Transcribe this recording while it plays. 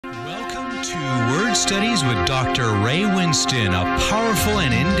to Word Studies with Dr. Ray Winston, a powerful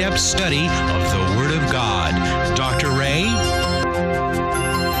and in-depth study of the Word of God. Dr. Ray?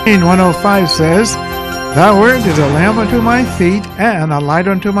 105 says, "Thy word is a lamp unto my feet and a light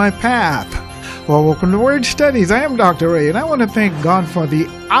unto my path." Well, welcome to Word Studies. I am Dr. Ray, and I want to thank God for the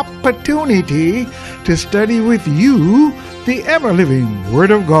opportunity to study with you the ever-living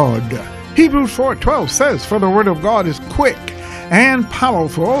Word of God. Hebrews 4:12 says, "For the Word of God is quick and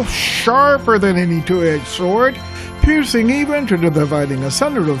powerful, sharper than any two-edged sword, piercing even to the dividing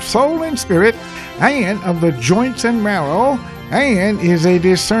asunder of soul and spirit, and of the joints and marrow, and is a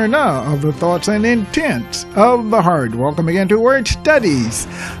discerner of the thoughts and intents of the heart." Welcome again to Word Studies.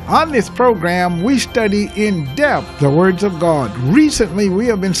 On this program, we study in depth the words of God. Recently, we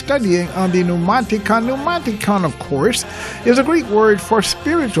have been studying on the pneumaticon. Pneumaticon, of course, is a Greek word for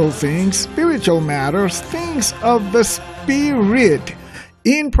spiritual things, spiritual matters, things of the Spirit.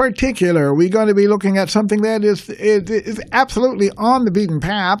 In particular, we're going to be looking at something that is absolutely on the beaten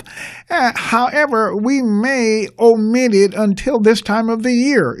path. However, we may omit it until this time of the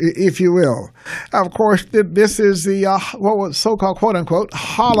year, if you will. Of course, this is the what was so-called quote-unquote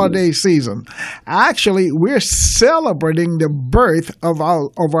holiday season. Actually, we're celebrating the birth of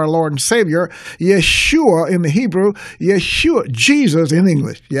our Lord and Savior, Yeshua in the Hebrew, Yeshua, Jesus in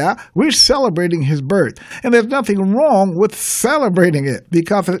English. Yeah, we're celebrating His birth, and there's nothing wrong with celebrating it.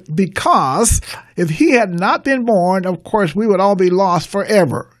 Because if He had not been born, of course, we would all be lost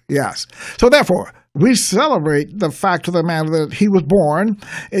forever. Yes. So therefore, we celebrate the fact of the matter that He was born.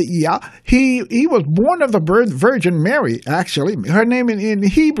 He was born of the Virgin Mary, actually. Her name in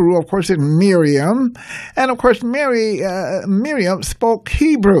Hebrew, of course, is Miriam. And, of course, Miriam spoke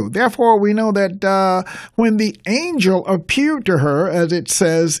Hebrew. Therefore, we know that when the angel appeared to her, as it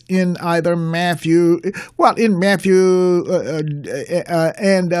says in either Matthew and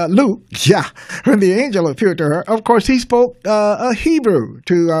Luke, when the angel appeared to her, of course, he spoke Hebrew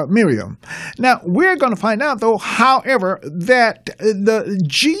to Miriam. Now, we're going to find out, though, however, that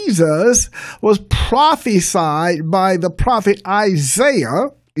Jesus was prophesied by the prophet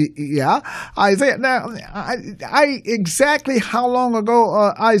Isaiah. Isaiah. Now, I exactly how long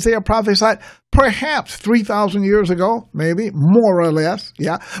ago Isaiah prophesied? Perhaps 3,000 years ago, maybe, more or less.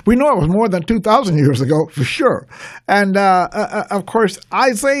 Yeah, we know it was more than 2,000 years ago, for sure. And, of course,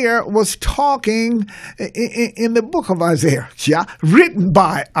 Isaiah was talking in the book of Isaiah, written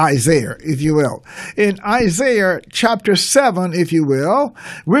by Isaiah, if you will. In Isaiah chapter 7, if you will,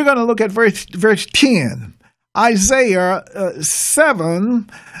 we're going to look at verse 10. Isaiah 7,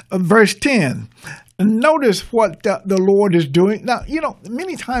 verse 10. Notice what the Lord is doing. Now,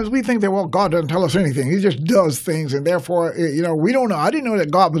 many times we think that, well, God doesn't tell us anything. He just does things, and therefore, we don't know. I didn't know that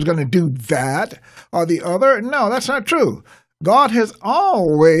God was going to do that or the other. No, that's not true. God has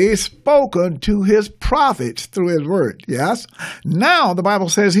always spoken to His prophets through His word, yes? Now, the Bible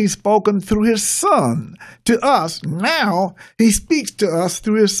says He's spoken through His Son to us. Now, He speaks to us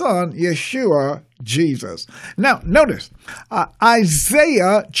through His Son, Yeshua, Jesus. Now, notice,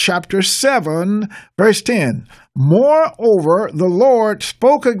 Isaiah chapter 7, verse 10. "Moreover, the Lord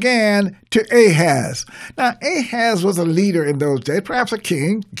spoke again to Ahaz." Now, Ahaz was a leader in those days, perhaps a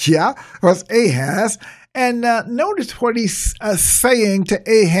king, was Ahaz. And notice what he's saying to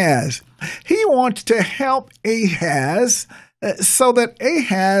Ahaz. He wants to help Ahaz so that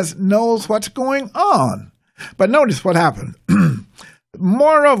Ahaz knows what's going on. But notice what happened.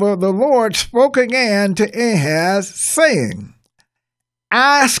 "Moreover, the Lord spoke again to Ahaz, saying,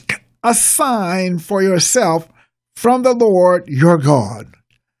 Ask a sign for yourself from the Lord your God."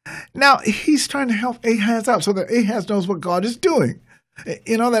 Now, he's trying to help Ahaz out so that Ahaz knows what God is doing.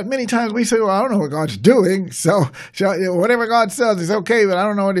 That many times we say, well, I don't know what God's doing, so whatever God says is okay, but I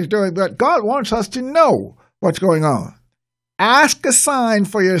don't know what He's doing. But God wants us to know what's going on. "Ask a sign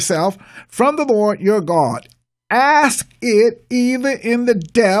for yourself from the Lord your God. Ask it either in the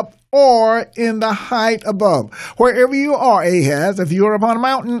depth or in the height above." Wherever you are, Ahaz, if you're upon a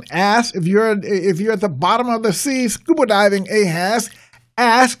mountain, ask. If you're at the bottom of the sea, scuba diving, Ahaz,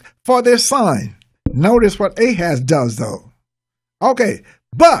 ask for this sign. Notice what Ahaz does, though. Okay,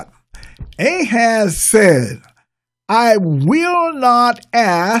 but Ahaz said, "I will not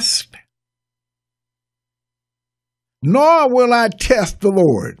ask, nor will I test the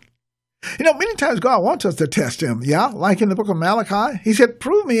Lord." Many times God wants us to test Him, like in the book of Malachi. He said,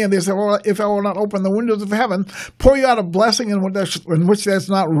 "Prove me in this, if I will not open the windows of heaven, pour you out a blessing in which there's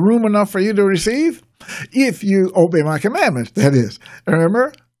not room enough for you to receive, if you obey my commandments," that is.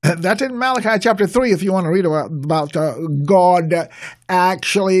 Remember? That's in Malachi chapter 3 if you want to read about God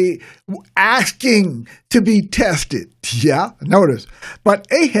actually asking to be tested. Yeah, notice. But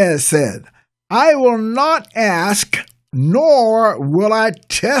Ahaz said, I will not ask, nor will I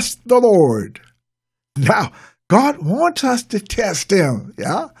test the Lord. Now, God wants us to test him,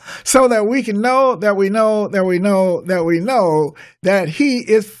 yeah, so that we can know that we know that he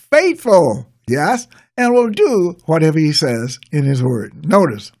is faithful, yes, and will do whatever he says in his word.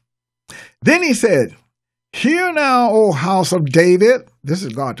 Notice. Then he said, hear now, O house of David, this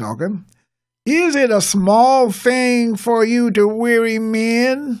is God talking, is it a small thing for you to weary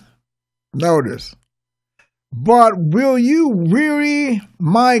men? Notice. But will you weary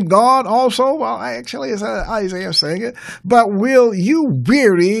my God also? Well, actually, it's Isaiah saying it. But will you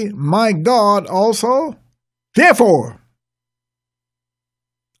weary my God also? Therefore,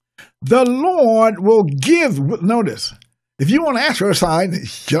 the Lord will give, notice, if you want to ask for a sign,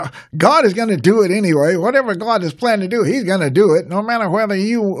 God is going to do it anyway. Whatever God is planning to do, he's going to do it, no matter whether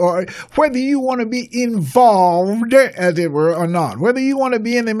you want to be involved, as it were, or not. Whether you want to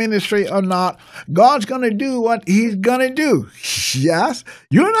be in the ministry or not, God's going to do what he's going to do. Yes,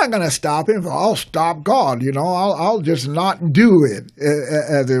 you're not going to stop him. I'll stop God. I'll just not do it,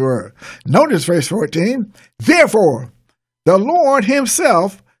 as it were. Notice verse 14. Therefore, the Lord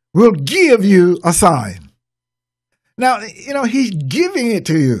himself will give you a sign. Now, he's giving it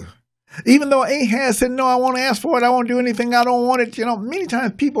to you. Even though Ahaz said, no, I won't ask for it. I won't do anything. I don't want it. Many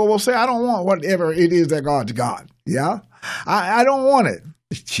times people will say, I don't want whatever it is that God's got. Yeah. I don't want it.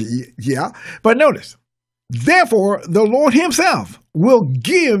 Yeah. But notice, therefore, the Lord himself will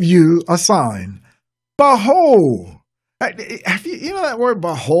give you a sign. Behold. You know that word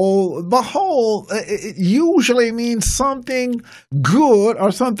behold? Behold, it usually means something good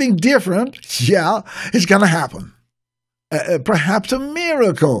or something different. Yeah, it's going to happen. Perhaps a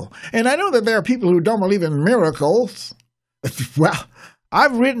miracle. And I know that there are people who don't believe in miracles. Well,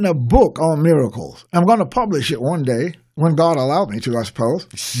 I've written a book on miracles. I'm going to publish it one day, when God allows me to, I suppose.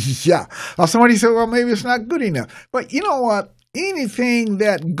 Yeah. Somebody said, well, maybe it's not good enough. But you know what? Anything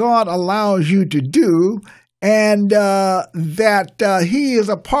that God allows you to do and that he is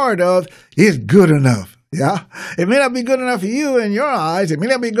a part of is good enough. Yeah, it may not be good enough for you in your eyes. It may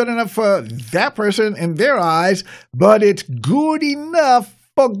not be good enough for that person in their eyes, but it's good enough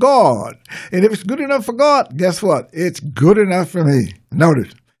for God. And if it's good enough for God, guess what? It's good enough for me.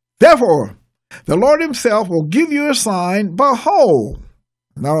 Notice. Therefore, the Lord himself will give you a sign. Behold.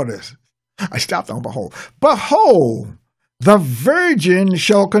 Notice. I stopped on behold. Behold, the virgin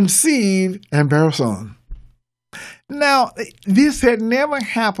shall conceive and bear a son. Now, this had never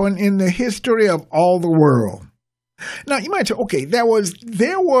happened in the history of all the world. Now, you might say, okay, there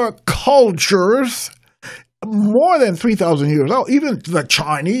were cultures more than 3,000 years old. Even the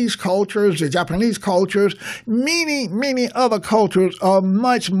Chinese cultures, the Japanese cultures, many other cultures are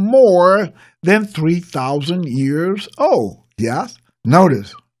much more than 3,000 years old. Yes?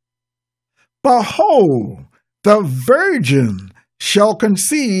 Notice. Behold, the virgin shall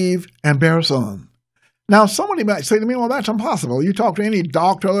conceive and bear a son. Now, somebody might say to me, well, that's impossible. You talk to any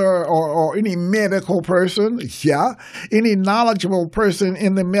doctor or any medical person, yeah, any knowledgeable person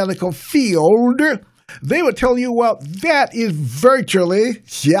in the medical field, they would tell you, well, that is virtually,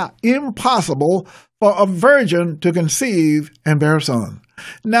 impossible for a virgin to conceive and bear a son.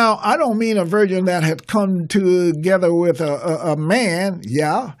 Now, I don't mean a virgin that had come together with a man,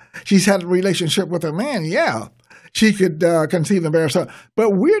 yeah. She's had a relationship with a man, yeah. She could conceive and bear a son. But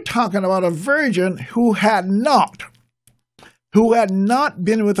we're talking about a virgin who had not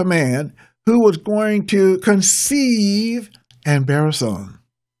been with a man who was going to conceive and bear a son.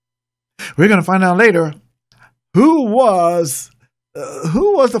 We're going to find out later who was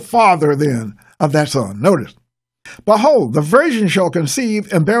the father then of that son. Notice, behold, the virgin shall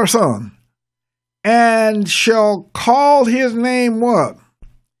conceive and bear a son, and shall call his name what?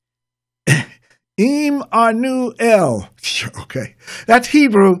 Im-Anu-El. Okay. That's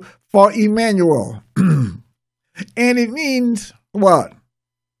Hebrew for Emmanuel. And it means what?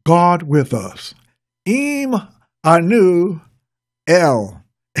 God with us. Im-Anu-El.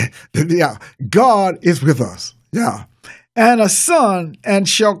 Yeah. God is with us. Yeah. And a son, and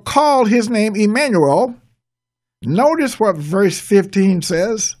shall call his name Emmanuel. Notice what verse 15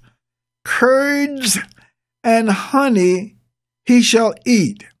 says. Curds and honey he shall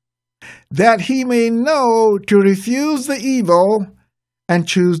eat, that he may know to refuse the evil and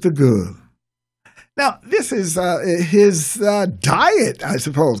choose the good. Now, this is his diet, I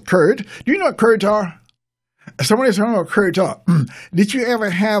suppose, curd. Do you know what curds are? Somebody's talking about curds are. Did you ever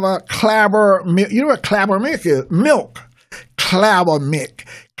have a clabber milk? You know what clabber milk is? Milk. clabber milk.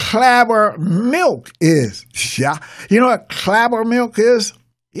 Clabber milk is. Yeah. You know what clabber milk is?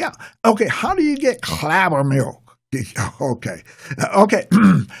 Yeah. Okay. How do you get clabber milk? Okay. Okay.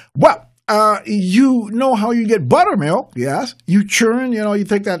 Well, you know how you get buttermilk, yes. You churn, you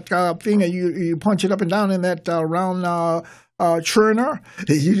take that thing and you punch it up and down in that round churner.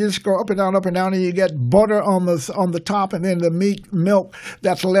 You just go up and down, and you get butter on the top, and then the milk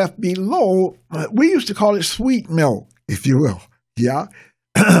that's left below. We used to call it sweet milk, if you will. Yeah.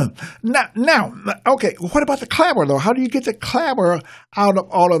 Now, okay, what about the clabber, though? How do you get the clabber out of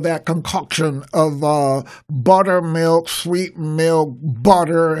all of that concoction of buttermilk, sweet milk,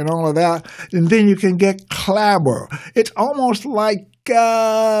 butter, and all of that? And then you can get clabber. It's almost like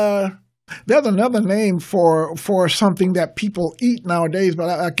there's another name for something that people eat nowadays, but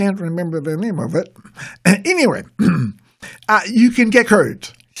I can't remember the name of it. Anyway, you can get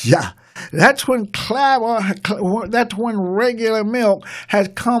curds. Yeah. That's when regular milk has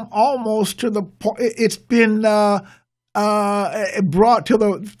come almost to the point. It's been brought almost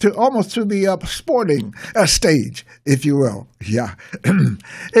to the sporting stage, if you will. Yeah,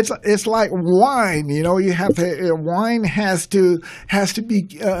 it's like wine. You have to. Wine has to be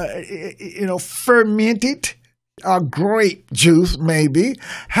fermented. Grape juice maybe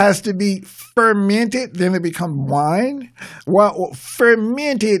has to be fermented, then it becomes wine. Well,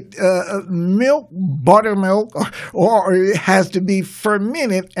 fermented milk, buttermilk, or it has to be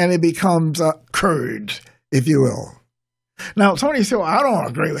fermented and it becomes curds, if you will. Now, somebody said, well, I don't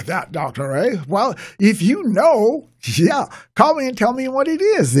agree with that, Dr. Ray. Well, if you know, yeah, call me and tell me what it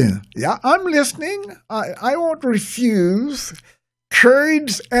is then. Yeah, I'm listening. I won't refuse.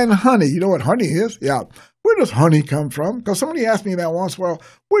 Curds and honey. You know what honey is? Yeah. Where does honey come from? Because somebody asked me that once. Well,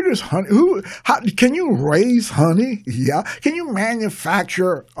 where does honey? Can you raise honey? Yeah. Can you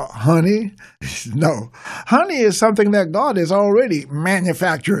manufacture honey? No. Honey is something that God has already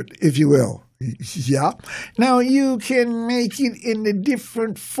manufactured, if you will. Yeah. Now, you can make it in the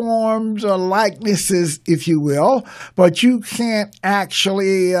different forms or likenesses, if you will, but you can't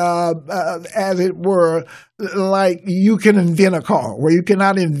actually, as it were, like you can invent a car, where you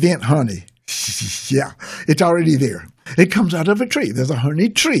cannot invent honey. Yeah, it's already there. It comes out of a tree. There's a honey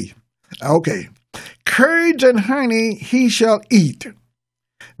tree. Okay. Curds and honey he shall eat,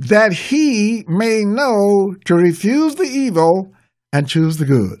 that he may know to refuse the evil and choose the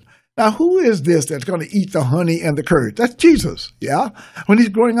good. Now, who is this that's going to eat the honey and the curds? That's Jesus, yeah? When he's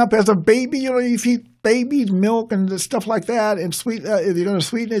growing up as a baby, you feed babies milk and stuff like that, and if you're going to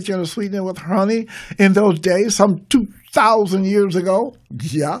sweeten it, you're going to sweeten it with honey in those days, some 2,000 years ago,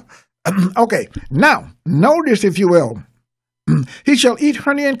 yeah? Okay, now, notice, if you will, he shall eat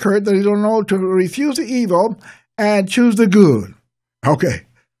honey and curd, that he will know to refuse the evil and choose the good. Okay,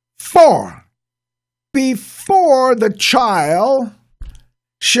 for before the child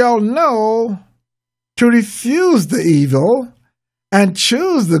shall know to refuse the evil and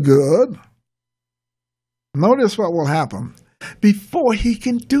choose the good, notice what will happen. Before he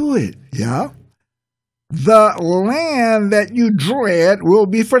can do it, yeah? The land that you dread will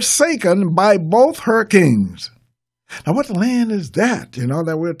be forsaken by both her kings. Now, what land is that,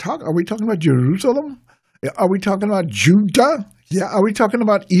 that we're talking? Are we talking about Jerusalem? Are we talking about Judah? Yeah. Are we talking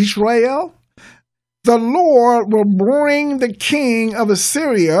about Israel? The Lord will bring the king of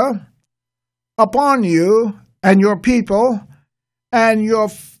Assyria upon you and your people and your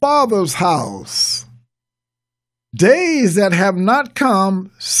father's house. Days that have not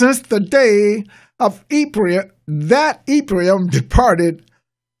come since the day of Ephraim, that Ephraim departed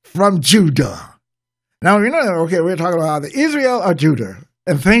from Judah. Now, okay, we're talking about the Israel or Judah,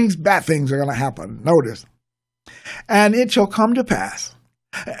 and bad things are going to happen. Notice. And it shall come to pass.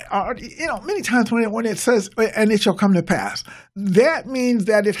 Many times when it says, and it shall come to pass, that means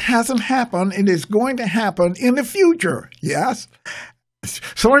that it hasn't happened and it's going to happen in the future. Yes?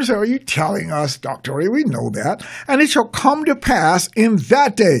 Someone said, are you telling us, Dr. Ray? We know that. And it shall come to pass in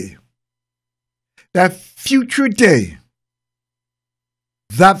that day, that future day,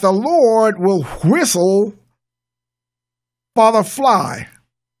 that the Lord will whistle for the fly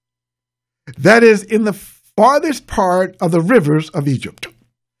that is in the farthest part of the rivers of Egypt.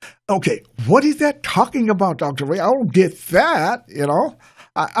 Okay, what is that talking about, Dr. Ray? I don't get that,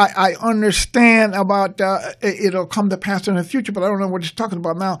 I understand about it'll come to pass in the future, but I don't know what he's talking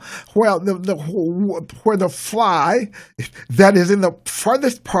about now. Well, where the fly that is in the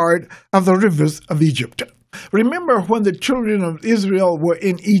farthest part of the rivers of Egypt. Remember when the children of Israel were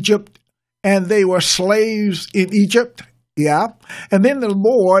in Egypt and they were slaves in Egypt? Yeah. And then the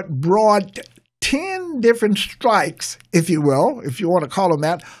Lord brought 10 different strikes, if you will, if you want to call them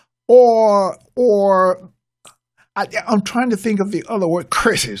that, or I'm trying to think of the other word.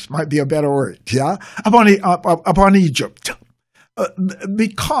 Curses might be a better word, yeah, upon Egypt.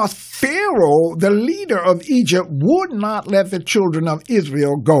 Because Pharaoh, the leader of Egypt, would not let the children of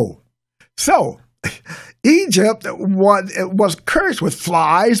Israel go. So Egypt was cursed with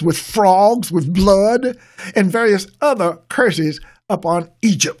flies, with frogs, with blood, and various other curses upon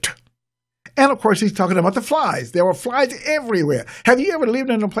Egypt. And, of course, he's talking about the flies. There were flies everywhere. Have you ever lived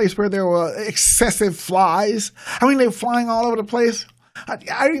in a place where there were excessive flies? I mean, they were flying all over the place.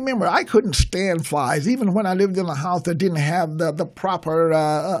 I remember I couldn't stand flies, even when I lived in a house that didn't have the proper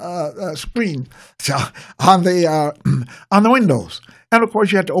screen on the windows. And, of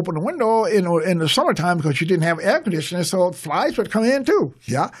course, you had to open the window in the summertime because you didn't have air conditioning, so flies would come in too,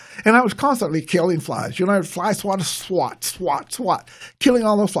 yeah? And I was constantly killing flies. You know, fly swat, killing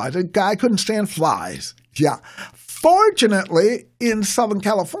all those flies. The guy couldn't stand flies, yeah? Fortunately, in Southern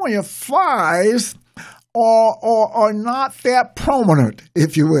California, flies are not that prominent,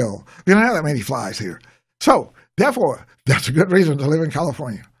 if you will. We don't have that many flies here. So, therefore, that's a good reason to live in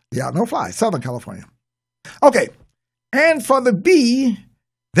California. Yeah, no flies, Southern California. Okay. And for the bee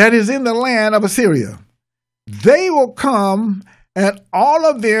that is in the land of Assyria, they will come, and all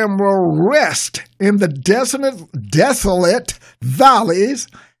of them will rest in the desolate valleys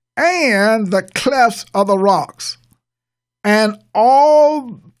and the clefts of the rocks, and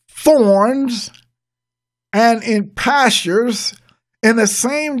all thorns and in pastures. In the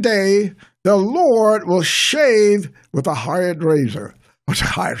same day, the Lord will shave with a hired razor. What's a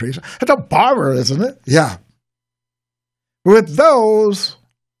hired razor? It's a barber, isn't it? Yeah. With those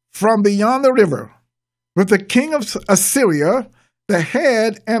from beyond the river, with the king of Assyria, the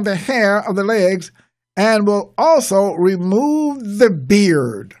head and the hair of the legs, and will also remove the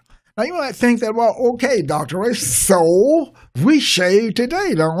beard. Now, you might think that, well, okay, Dr. Ray, so we shave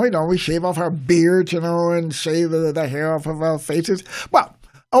today, don't we? Don't we shave off our beards, and shave the hair off of our faces? Well,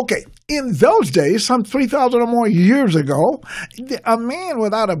 okay, in those days, some 3,000 or more years ago, a man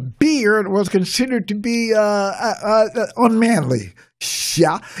without a beard was considered to be unmanly,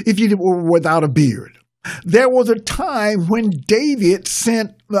 yeah, if you were without a beard. There was a time when David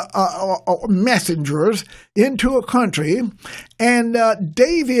sent messengers into a country, and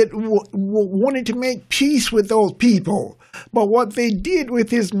David wanted to make peace with those people. But what they did with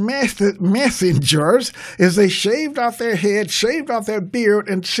his messengers is they shaved off their head, shaved off their beard,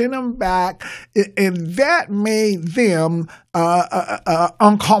 and sent them back, and that made them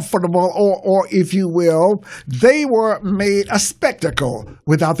uncomfortable, or if you will, they were made a spectacle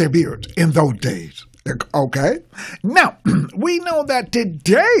without their beards in those days. Okay. Now, we know that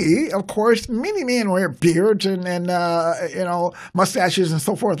today, of course, many men wear beards and mustaches and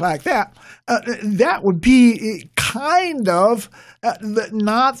so forth like that. That would be kind of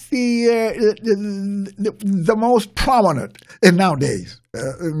not the most prominent nowadays.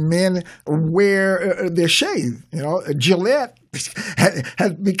 Men wear their shave. Gillette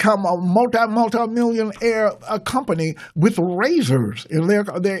has become a multi-millionaire company with razors. And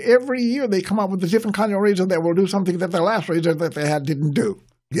every year they come up with a different kind of razor that will do something that the last razor that they had didn't do.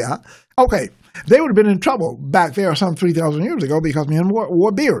 Yeah? Okay. They would have been in trouble back there some 3,000 years ago because men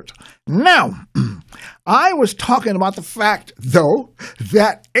wore beards. Now, I was talking about the fact, though,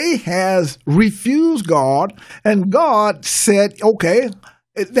 that Ahaz refused God, and God said, okay,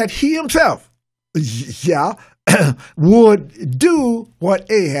 that he himself, would do what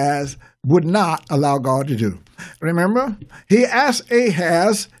Ahaz would not allow God to do. Remember? He asked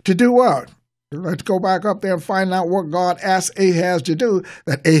Ahaz to do what? Let's go back up there and find out what God asked Ahaz to do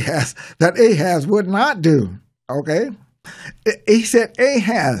that Ahaz would not do. Okay? He said,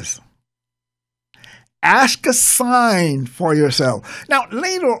 Ahaz, ask a sign for yourself. Now,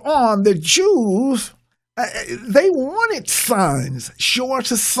 later on, the Jews, they wanted signs. Show us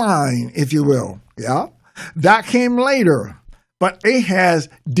a sign, if you will. Yeah? That came later. But Ahaz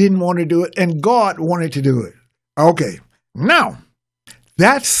didn't want to do it, and God wanted to do it. Okay. Now,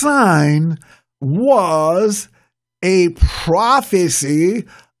 that sign was a prophecy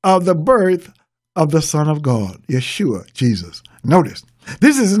of the birth of the Son of God, Yeshua, Jesus. Notice,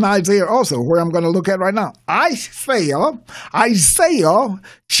 this is in Isaiah also, where I'm going to look at right now. Isaiah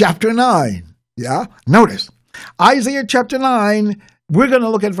chapter 9. Yeah, notice, Isaiah chapter 9, we're going to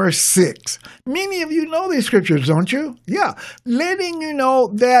look at verse 6. Many of you know these scriptures, don't you? Yeah, letting you know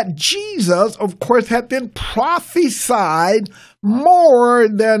that Jesus, of course, had been prophesied more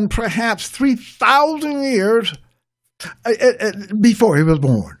than perhaps 3,000 years before he was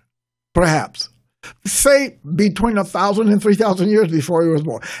born. Perhaps. Say between 1,000 and 3,000 years before he was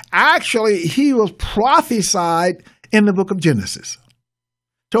born. Actually, he was prophesied in the book of Genesis.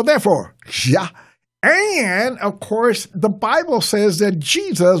 So therefore, And, of course, the Bible says that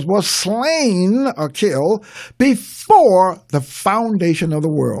Jesus was slain or killed before the foundation of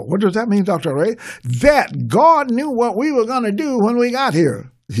the world. What does that mean, Dr. Ray? That God knew what we were going to do when we got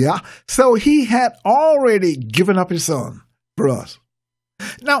here. Yeah. So he had already given up his son for us.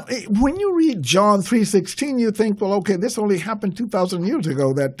 Now, when you read John 3:16, you think, well, okay, this only happened 2,000 years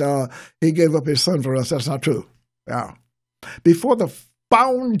ago that he gave up his son for us. That's not true. Yeah. Before the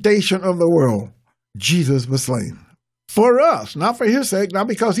foundation of the world, Jesus was slain for us, not for his sake, not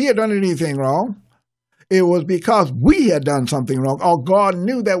because he had done anything wrong. It was because we had done something wrong, or God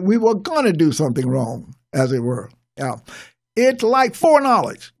knew that we were going to do something wrong, as it were. Yeah. It's like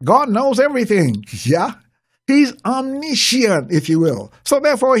foreknowledge. God knows everything. Yeah. He's omniscient, if you will. So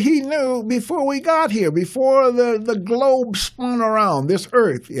therefore, he knew before we got here, before the globe spun around this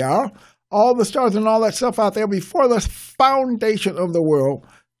earth, yeah, all the stars and all that stuff out there, before the foundation of the world,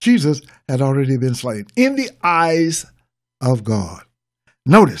 Jesus had already been slain in the eyes of God.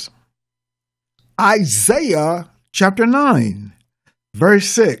 Notice, Isaiah chapter 9, verse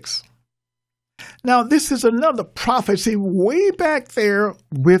 6. Now, this is another prophecy way back there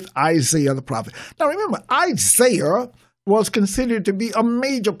with Isaiah the prophet. Now, remember, Isaiah was considered to be a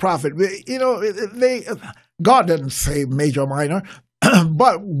major prophet. You know, God doesn't say major or minor,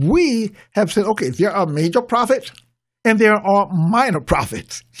 but we have said, okay, there are major prophets and there are minor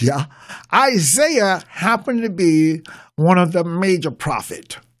prophets. Yeah. Isaiah happened to be one of the major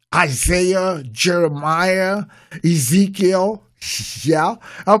prophets. Isaiah, Jeremiah, Ezekiel. Yeah.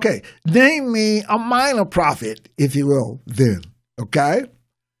 Okay. Name me a minor prophet, if you will, then. Okay.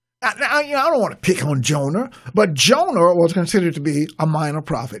 Now, I don't want to pick on Jonah, but Jonah was considered to be a minor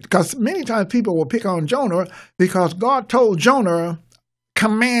prophet because many times people will pick on Jonah because God told Jonah,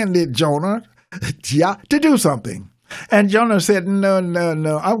 commanded Jonah, yeah, to do something. And Jonah said, no,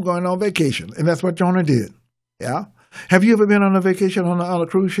 I'm going on vacation. And that's what Jonah did. Yeah. Have you ever been on a vacation on a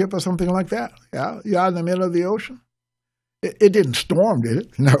cruise ship or something like that? Yeah. You're out in the middle of the ocean. It didn't storm, did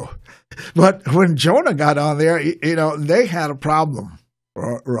it? No. But when Jonah got on there, you know, they had a problem.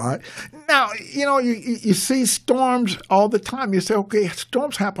 Right. Now, you know, you see storms all the time. You say, okay,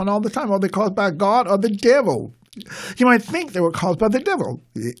 storms happen all the time. Are they caused by God or the devil? You might think they were caused by the devil.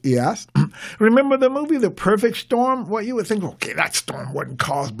 Yes. Remember the movie, The Perfect Storm? Well, you would think, okay, that storm wasn't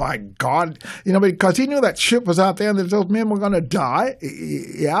caused by God, you know, because he knew that ship was out there and that those men were going to die.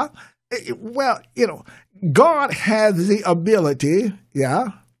 Yeah. Well, you know, God has the ability, yeah,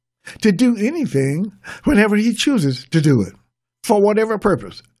 to do anything whenever he chooses to do it, for whatever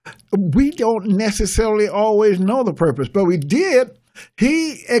purpose. We don't necessarily always know the purpose, but we did.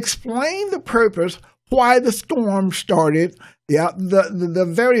 He explained the purpose why the storm started, yeah, the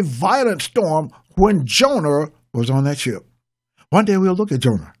very violent storm when Jonah was on that ship. One day we'll look at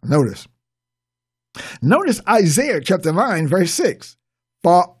Jonah. Notice Isaiah chapter 9, verse 6.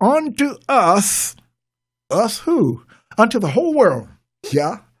 For unto us who? Unto the whole world,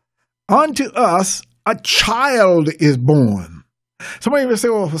 yeah, unto us a child is born. Somebody will say,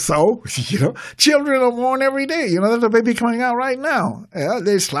 well, so, you know, children are born every day. You know, there's a baby coming out right now. Yeah,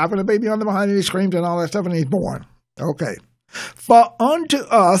 they're slapping the baby on the behind and he screams and all that stuff and he's born. Okay. For unto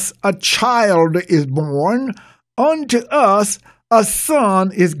us a child is born, unto us a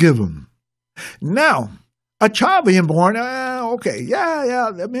son is given. Now, a child being born, okay,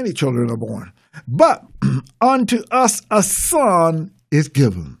 yeah, many children are born. But unto us a son is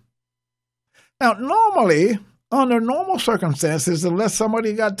given. Now, normally, under normal circumstances, unless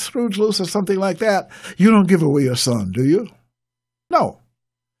somebody got screwed loose or something like that, you don't give away your son, do you? No.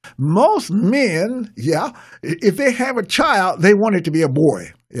 Most men, yeah, if they have a child, they want it to be a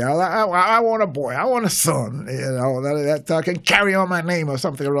boy. Yeah, I want a boy. I want a son, you know, that can carry on my name or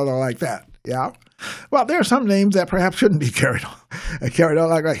something or other like that. Yeah. Well, there are some names that perhaps shouldn't be carried on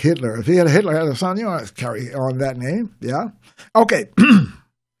like Hitler. If Hitler had a son, you want to carry on that name. Yeah. Okay.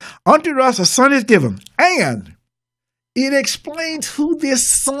 Unto us a son is given, and it explains who this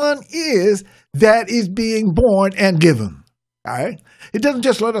son is that is being born and given. All right? It doesn't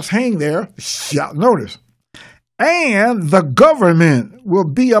just let us hang there. Notice. And the government will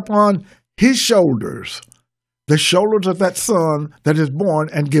be upon his shoulders. The shoulders of that son that is born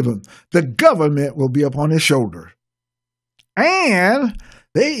and given. The government will be upon his shoulders. And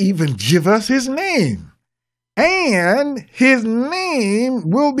they even give us his name. And his name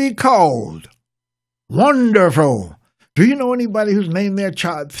will be called Wonderful. Do you know anybody who's named their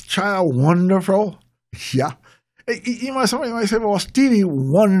child Wonderful? Yeah. Somebody might say, well, Stevie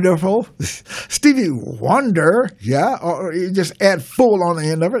Wonderful. Stevie Wonder, yeah. Or you just add full on the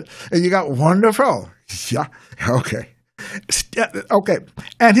end of it, and you got Wonderful. Yeah, okay. Okay.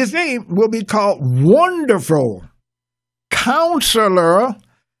 And his name will be called Wonderful Counselor.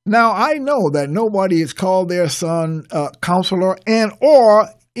 Now, I know that nobody has called their son Counselor and or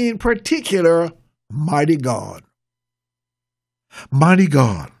in particular, Mighty God. Mighty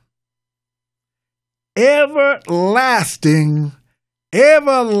God. Everlasting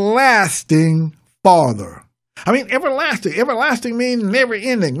Father. I mean, everlasting. Everlasting means never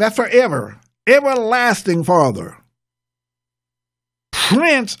ending. That's forever. Everlasting Father.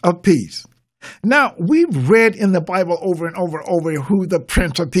 Prince of Peace. Now, we've read in the Bible over and over and over who the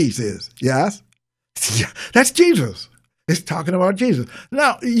Prince of Peace is. Yes? Yeah, that's Jesus. It's talking about Jesus.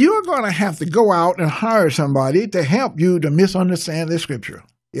 Now, you're going to have to go out and hire somebody to help you to misunderstand this scripture.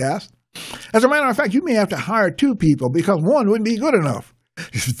 Yes? As a matter of fact, you may have to hire two people because one wouldn't be good enough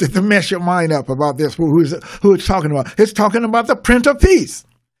to mess your mind up about this, who it's talking about. It's talking about the Prince of Peace,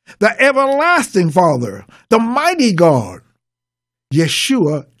 the everlasting Father, the mighty God.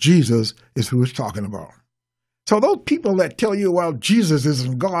 Yeshua, Jesus, is who it's talking about. So those people that tell you, well, Jesus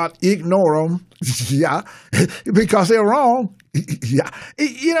isn't God, ignore them. Yeah, because they're wrong. Yeah,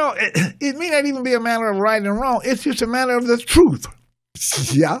 it may not even be a matter of right and wrong. It's just a matter of the truth.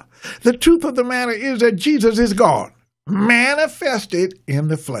 Yeah, the truth of the matter is that Jesus is God, manifested in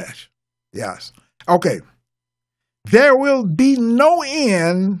the flesh. Yes. Okay. There will be no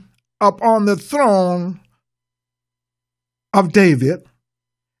end upon the throne of David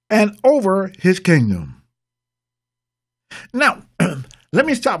and over his kingdom. Now, let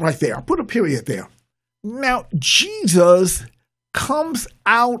me stop right there. I'll put a period there. Now, Jesus comes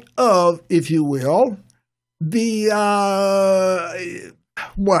out of, if you will, the,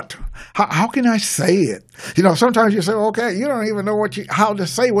 what? How can I say it? Sometimes you say, okay, you don't even know how to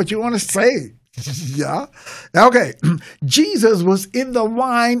say what you want to say. Yeah. Okay. Jesus was in the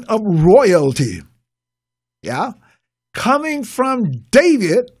line of royalty. Yeah. Coming from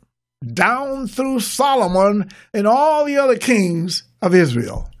David down through Solomon and all the other kings of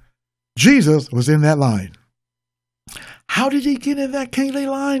Israel. Jesus was in that line. How did he get in that kingly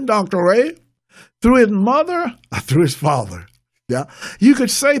line, Dr. Ray? Through his mother or through his father? Yeah, you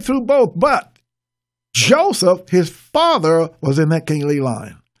could say through both, but Joseph, his father, was in that kingly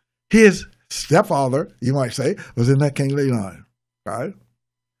line. His stepfather, you might say, was in that kingly line, right?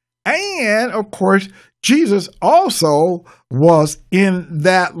 And, of course, Jesus also was in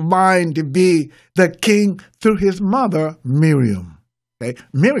that line to be the king through his mother, Miriam. Okay?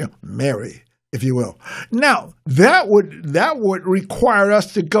 Mary, if you will. Now, that would require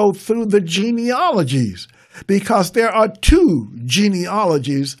us to go through the genealogies because there are two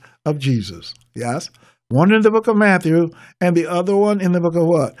genealogies of Jesus. Yes? One in the book of Matthew and the other one in the book of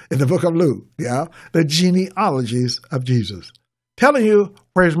what? In the book of Luke. Yeah? The genealogies of Jesus. Telling you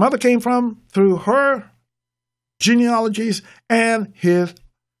where his mother came from through her genealogies and his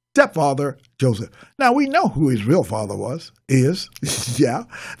stepfather, Joseph. Now, we know who his real father is. Yeah,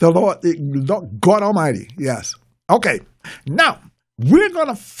 the Lord God Almighty. Yes. Okay. Now, we're going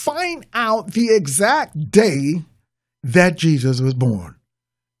to find out the exact day that Jesus was born.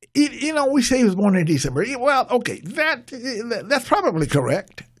 We say he was born in December. Well, okay, that's probably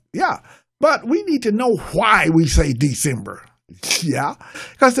correct. Yeah. But we need to know why we say December. Yeah,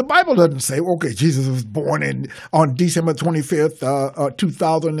 because the Bible doesn't say, okay, Jesus was born on December 25th,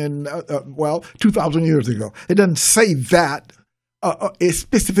 2,000 years ago. It doesn't say that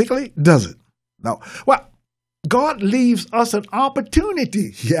specifically, does it? No. Well, God leaves us an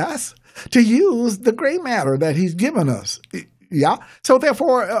opportunity, yes, to use the gray matter that he's given us. Yeah. So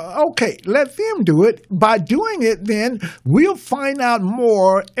therefore, okay, let them do it. By doing it, then we'll find out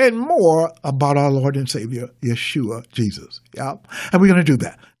more and more about our Lord and Savior, Yeshua, Jesus. Yeah. And we're going to do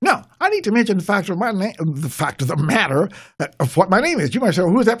that. Now, I need to mention the fact of the matter of what my name is. You might say,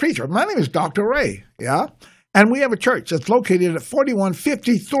 well, who is that preacher? My name is Dr. Ray. Yeah. And we have a church that's located at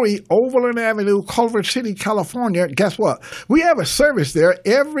 4153 Overland Avenue, Culver City, California. Guess what? We have a service there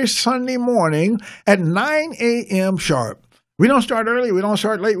every Sunday morning at 9 a.m. sharp. We don't start early, we don't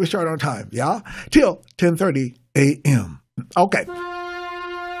start late, we start on time, yeah? Till 10:30 a.m. Okay.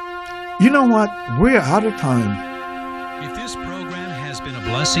 You know what? We're out of time. If this program has been a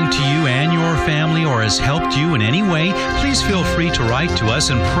blessing to you and your family or has helped you in any way, please feel free to write to us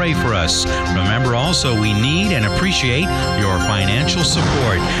and pray for us. Remember also, we need and appreciate your financial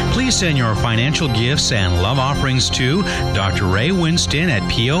support. Please send your financial gifts and love offerings to Dr. Ray Winston at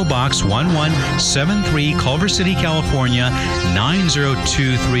P.O. Box 1173, Culver City, California,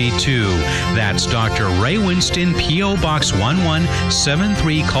 90232. That's Dr. Ray Winston, P.O. Box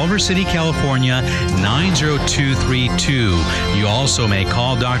 1173, Culver City, California, 90232. You also may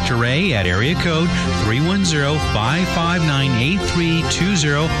call Dr. Ray at area code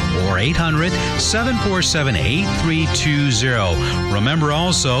 310-559-8320 or 800-747-8320. Remember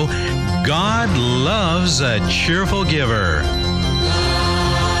also, God loves a cheerful giver.